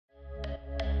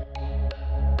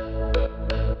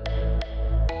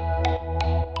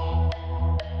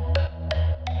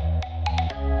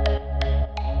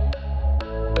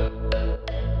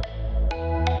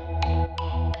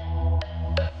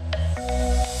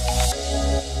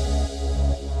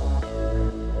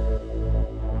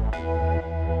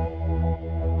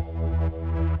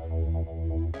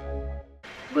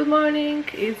morning,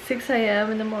 it's 6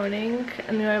 a.m. in the morning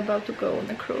and we are about to go on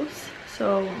a cruise,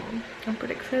 so I'm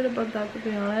pretty excited about that, to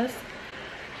be honest.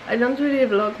 I don't really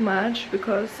vlog much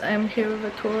because I'm here with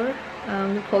a tour,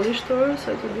 the Polish tour,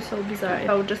 so it would be so bizarre.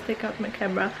 I would just take out my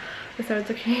camera and start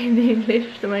talking in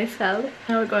English to myself.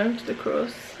 Now we're going to the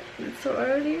cruise. It's so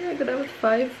early, I got up at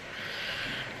 5.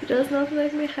 It does not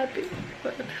make me happy,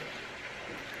 but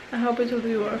I hope it will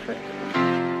be worth it.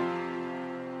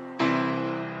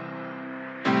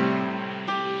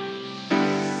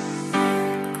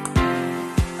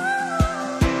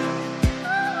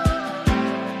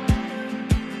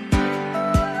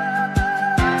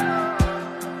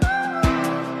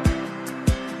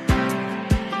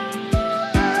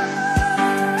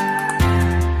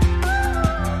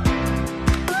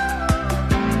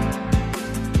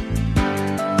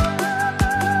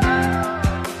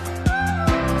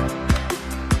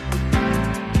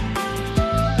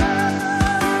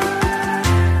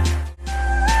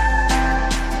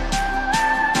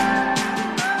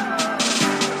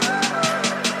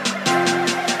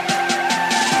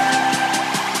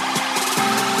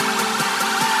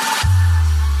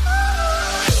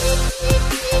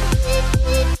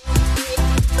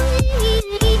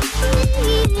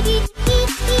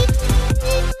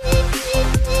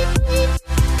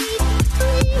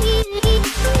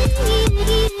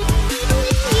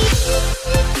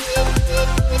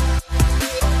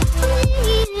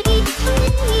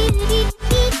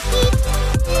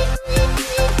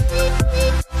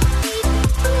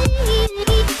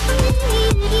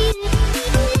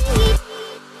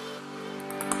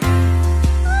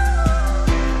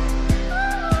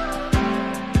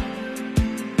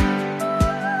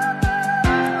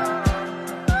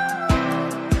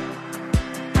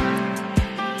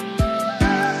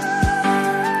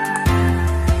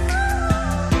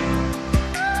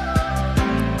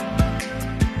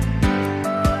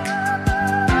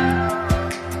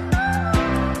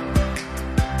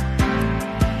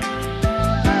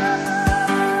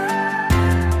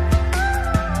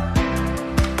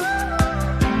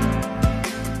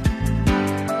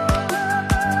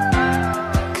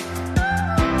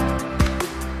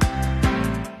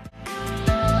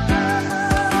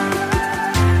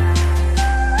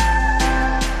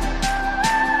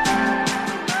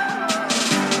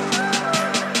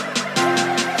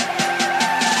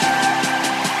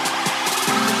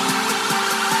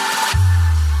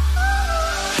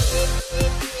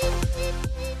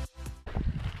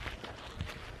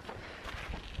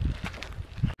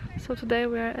 So today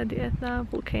we are at the Etna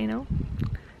volcano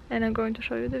and I'm going to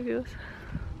show you the views.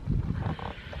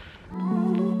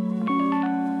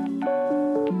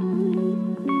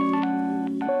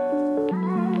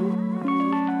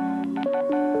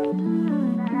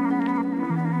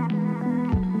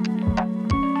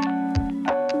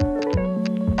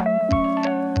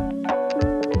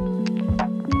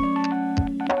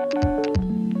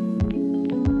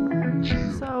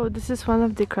 So this is one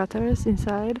of the craters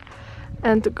inside.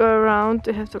 And to go around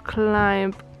you have to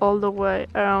climb all the way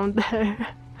around there.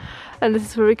 And this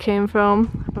is where we came from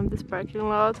this parking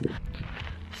lot.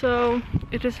 So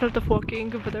it is a lot of walking,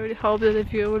 but I really hope that the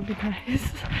view would be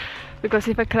nice. Because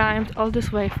if I climbed all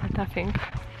this way for nothing.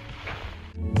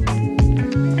 So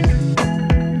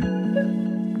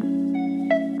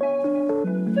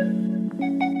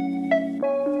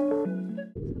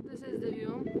this is the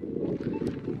view.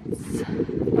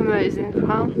 It's amazing,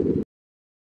 huh?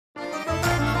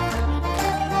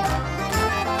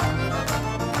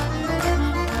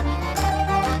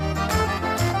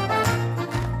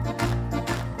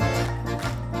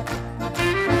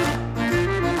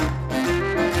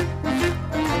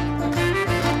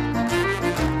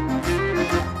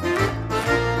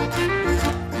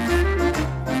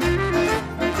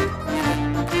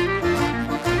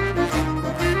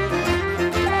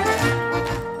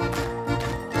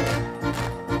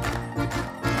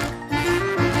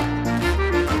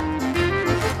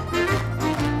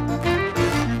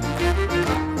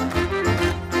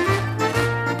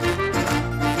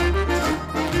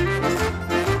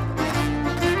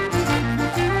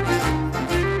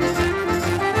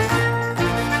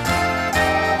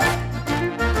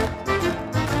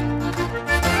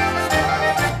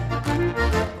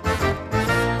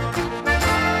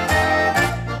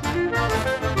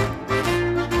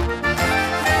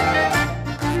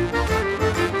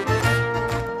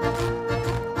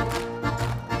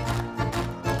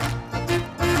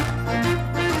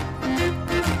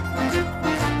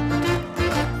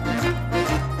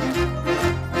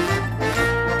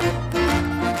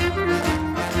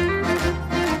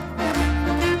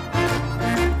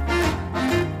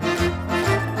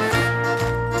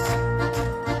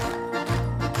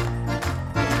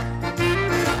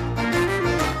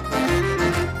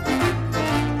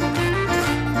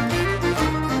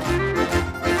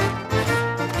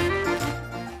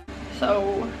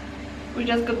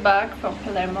 just got back from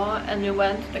Palermo and we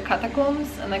went to the catacombs,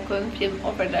 and I couldn't film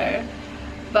over there,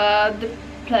 but the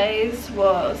place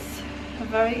was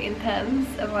very intense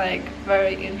and like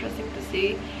very interesting to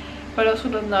see. For those who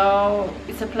don't know,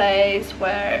 it's a place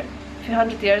where a few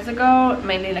hundred years ago,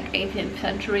 mainly like 18th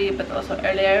century but also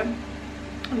earlier,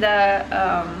 the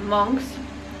monks,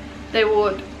 they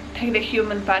would take the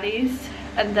human bodies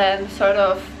and then sort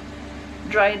of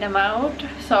dry them out.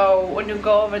 So when you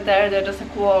go over there, they're just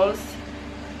like walls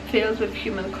filled with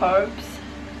human corpse.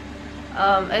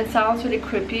 It sounds really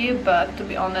creepy, but to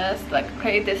be honest, like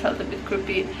okay, this sounds a bit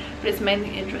creepy, but it's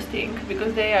mainly interesting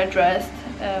because they are dressed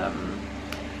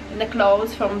in the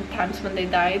clothes from times when they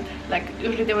died. Like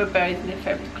usually they were buried in their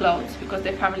favorite clothes because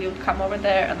their family would come over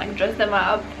there and like dress them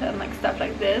up and like stuff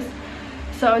like this.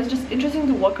 So it's just interesting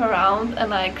to walk around and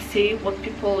like see what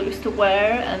people used to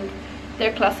wear, and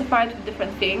they're classified with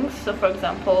different things. So for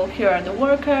example, here are the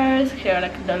workers, here are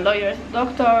like the lawyers,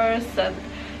 doctors, and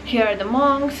here are the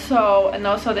monks. So, and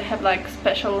also they have like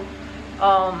special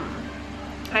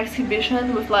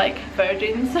exhibition with like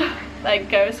virgins like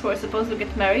girls who were supposed to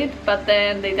get married but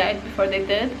then they died before they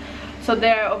did. So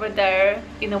they're over there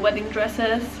in the wedding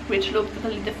dresses, which look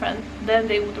totally different than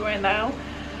they would wear now.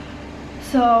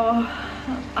 So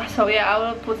yeah, I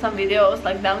will put some videos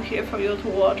like down here for you to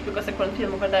watch because I couldn't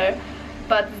film over there,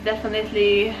 but it's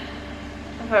definitely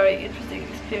a very interesting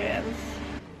experience.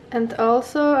 And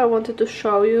also I wanted to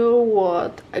show you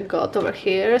what I got over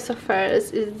here. So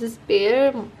first is this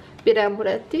beer, Birra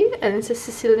Moretti, and it's a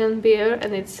Sicilian beer,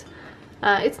 and it's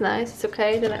nice, it's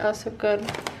okay. Then I also got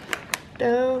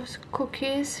those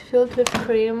cookies filled with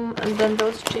cream, and then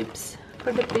those chips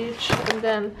for the beach, and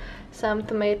then some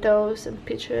tomatoes and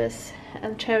peaches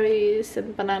and cherries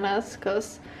and bananas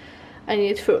because I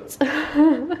need fruits.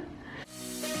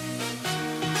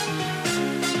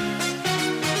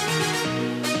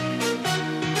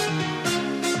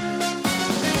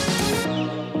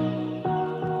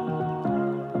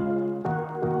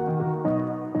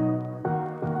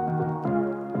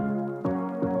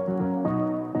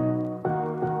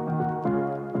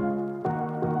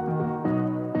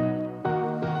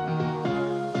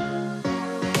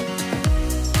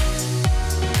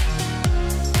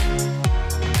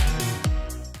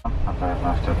 W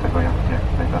zależności od tego, jak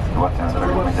tutaj ta sytuacja na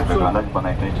drogu będzie wyglądać, bo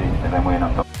najczęściej zajmuje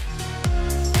nam to.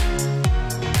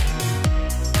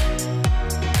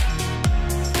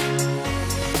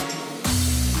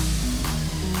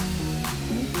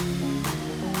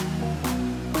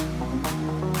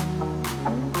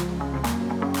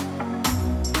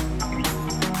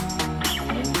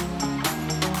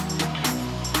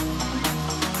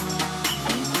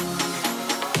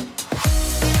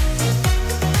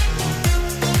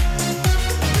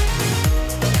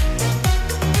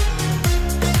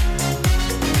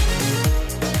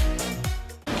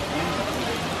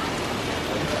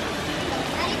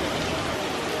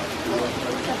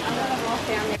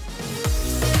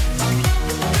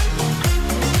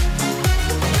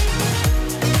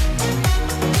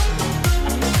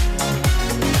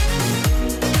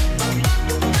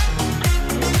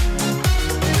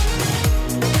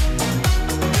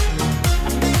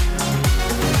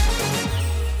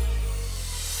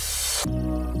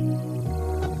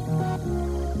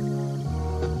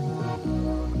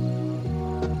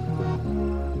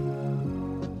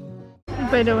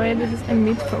 By the way, this is a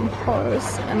meat from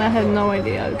horse, and I had no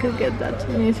idea I could get that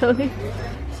in Italy.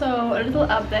 So a little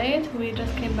update, we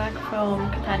just came back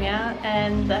from Catania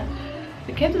and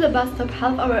we came to the bus stop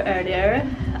half hour earlier,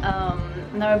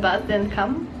 and our bus didn't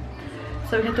come.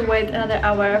 So we had to wait another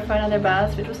hour for another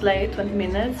bus, which was late, 20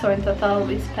 minutes. So in total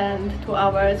we spent 2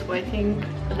 hours waiting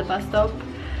at the bus stop.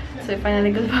 So we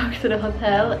finally got back to the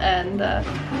hotel, and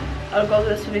I'll go to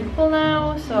the swimming pool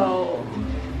now, so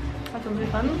that will be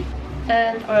fun.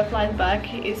 And our flight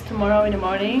back is tomorrow in the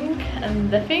morning, and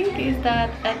the thing is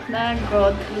that Etna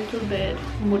got a little bit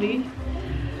moody,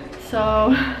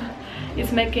 so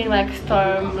it's making like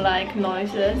storm-like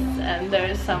noises, and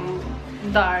there's some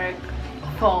dark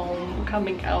foam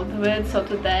coming out of it. So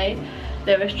today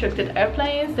they restricted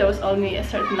airplanes, there was only a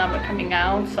certain number coming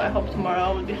out, so I hope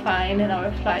tomorrow will be fine and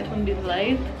our flight won't be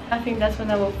delayed. I think that's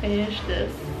when I will finish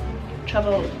this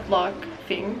travel vlog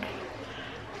thing.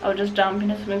 I'll just jump in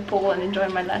the swimming pool and enjoy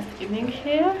my last evening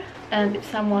here. And if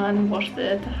someone watched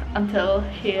it until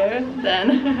here,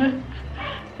 then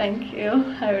thank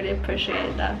you, I really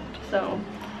appreciate that. So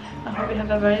I hope you have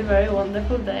a very, very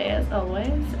wonderful day as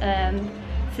always. And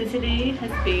Sicily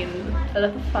has been a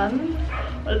lot of fun,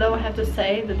 although I have to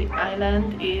say that the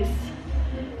island is,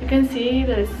 you can see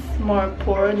that it's more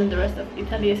poor than the rest of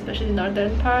Italy, especially the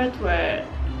northern part where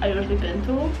I usually been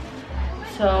to.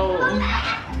 so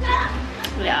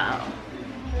yeah,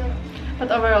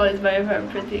 but overall it's very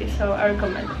pretty, so I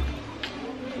recommend it.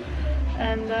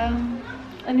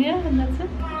 And yeah, and that's it.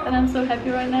 And I'm so happy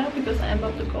right now because I'm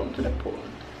about to go to the pool.